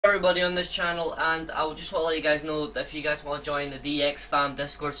Everybody on this channel, and I just want to let you guys know that if you guys want to join the DX Fam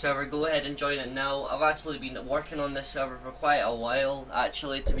Discord server, go ahead and join it now. I've actually been working on this server for quite a while,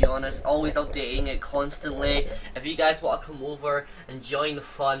 actually, to be honest, always updating it constantly. If you guys want to come over and join the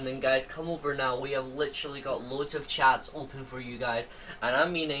fun, then guys, come over now. We have literally got loads of chats open for you guys, and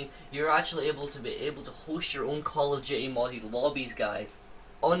I'm meaning you're actually able to host your own Call of Duty modded lobbies, guys.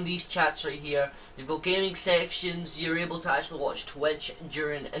 On these chats right here, you've got gaming sections. You're able to actually watch Twitch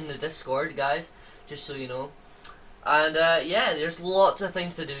in the Discord, guys, just so you know. And yeah, there's lots of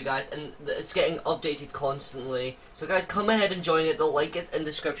things to do, guys, and it's getting updated constantly. So guys, come ahead and join it. The link is in the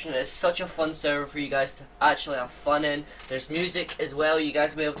description. It's such a fun server for you guys to actually have fun in. There's music as well. You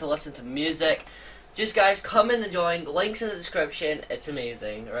guys will be able to listen to music. Just guys, come in and join. The link's in the description. It's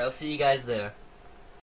amazing. Alright, I'll see you guys there.